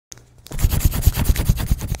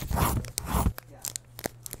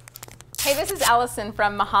Hey, this is Allison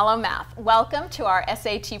from Mahalo Math. Welcome to our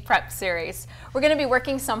SAT Prep series. We're going to be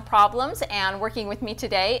working some problems, and working with me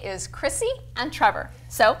today is Chrissy and Trevor.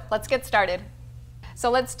 So let's get started. So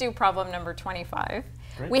let's do problem number 25.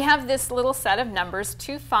 Great. We have this little set of numbers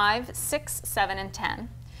 2, 5, 6, 7, and 10.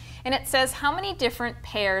 And it says how many different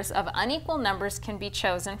pairs of unequal numbers can be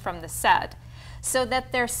chosen from the set so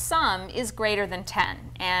that their sum is greater than 10.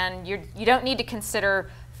 And you don't need to consider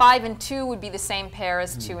 5 and 2 would be the same pair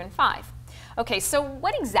as 2 and 5. Okay, so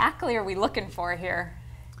what exactly are we looking for here?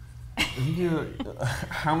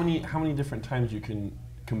 How many different times you can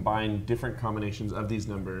combine different combinations of these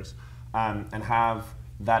numbers and have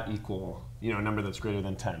that equal a number that's greater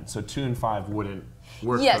than 10. So 2 and 5 wouldn't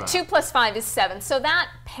work. Yeah, 2 plus 5 is 7. So that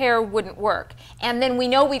pair wouldn't work. And then we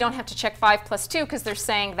know we don't have to check 5 plus 2 because they're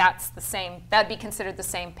saying that's the same, that'd be considered the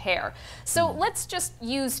same pair. So let's just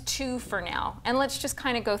use 2 for now, and let's just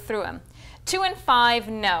kind of go through them. 2 and 5,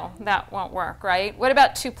 no, that won't work, right? What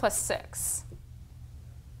about 2 plus 6?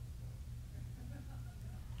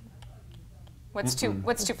 What's 2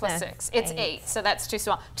 plus 6? It's 8, so that's too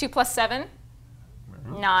small. 2 plus 7?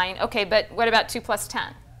 9. Okay, but what about 2 plus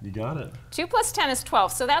 10? You got it. 2 plus 10 is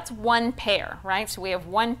 12, so that's one pair, right? So we have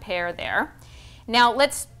one pair there. Now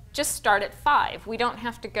let's just start at 5. We don't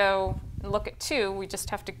have to go and look at 2, we just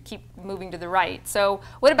have to keep moving to the right. So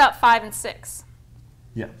what about 5 and 6?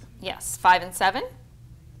 Yes. Yes. 5 and 7?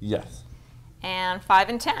 Yes. And 5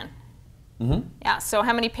 and 10? Mm-hmm. Yeah, so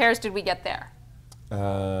how many pairs did we get there? 3.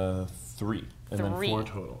 And then 4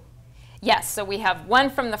 total. Yes, so we have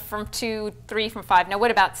 1 from 2, 3 from 5. Now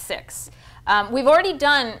what about 6? We've already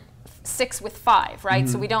done 6 with 5, right?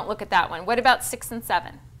 So we don't look at that one. What about 6 and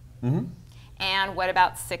 7? And what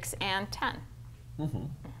about 6 and 10?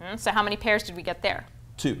 So how many pairs did we get there?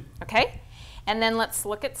 2. Okay, and then let's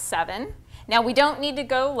look at 7. Now we don't need to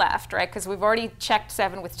go left, right? Because we've already checked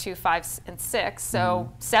 7 with 2, 5, and 6.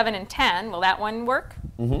 So 7 and 10, will that one work?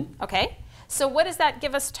 Okay. So what does that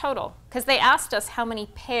give us total? Because they asked us how many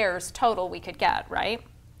pairs total we could get, right?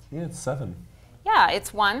 Yeah, it's 7. Yeah,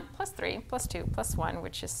 it's 1 plus 3 plus 2 plus 1,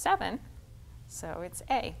 which is 7. So it's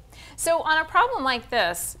A. So on a problem like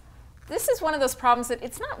this is one of those problems that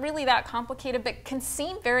it's not really that complicated, but can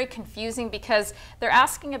seem very confusing because they're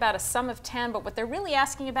asking about a sum of 10, but what they're really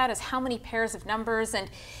asking about is how many pairs of numbers. And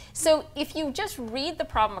so if you just read the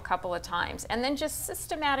problem a couple of times and then just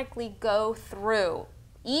systematically go through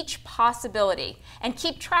each possibility and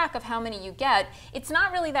keep track of how many you get, it's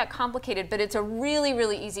not really that complicated, but it's a really,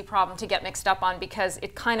 really easy problem to get mixed up on because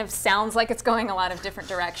it kind of sounds like it's going a lot of different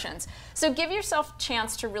directions. So give yourself a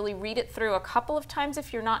chance to really read it through a couple of times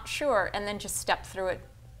if you're not sure, and then just step through it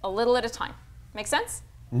a little at a time. Make sense?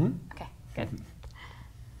 Okay, good.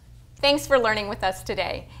 Thanks for learning with us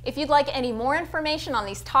today. If you'd like any more information on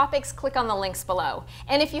these topics, click on the links below.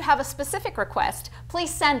 And if you have a specific request, please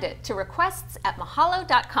send it to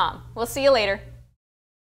requests@mahalo.com. We'll see you later.